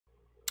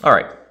All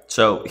right,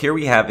 so here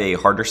we have a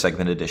harder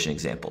segment addition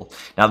example.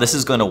 Now this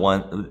is going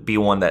to be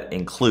one that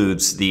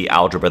includes the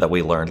algebra that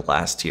we learned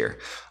last year.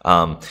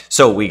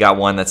 So we got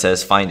one that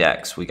says find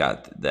x. We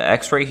got the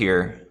x right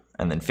here,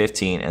 and then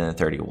 15, and then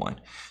 31.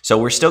 So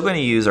we're still going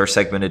to use our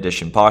segment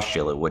addition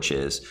postulate, which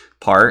is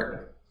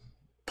part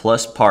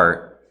plus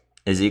part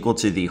is equal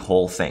to the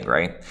whole thing,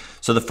 right?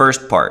 So the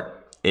first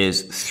part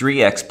is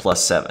 3x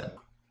plus 7.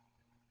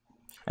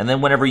 And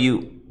then whenever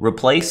you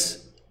replace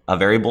a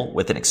variable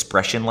with an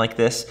expression like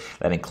this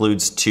that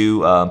includes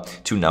two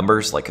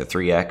numbers like a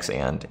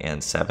 3x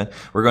and 7,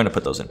 we're going to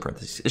put those in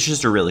parentheses. It's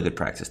just a really good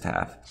practice to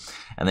have.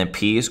 And then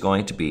p is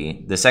going to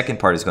be, the second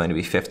part is going to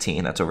be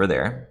 15, that's over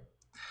there.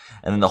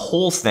 And then the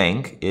whole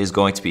thing is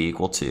going to be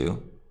equal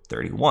to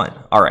 31.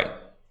 All right,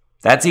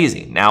 that's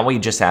easy. Now we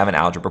just have an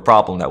algebra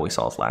problem that we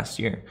solved last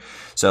year.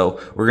 So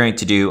we're going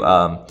to do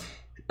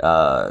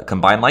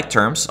combine like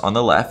terms on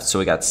the left. So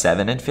we got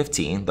 7 and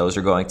 15. Those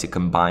are going to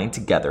combine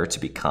together to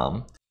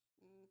become,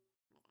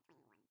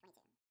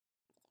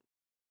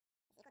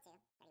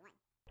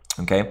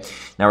 okay,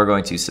 now we're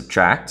going to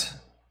subtract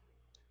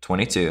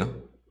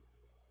 22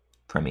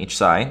 from each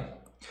side,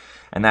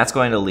 and that's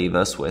going to leave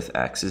us with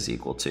x is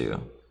equal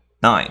to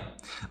 9.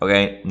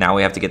 Okay, now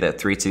we have to get that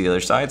 3 to the other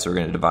side, so we're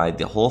going to divide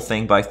the whole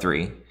thing by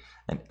 3,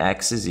 and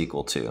x is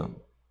equal to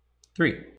 3.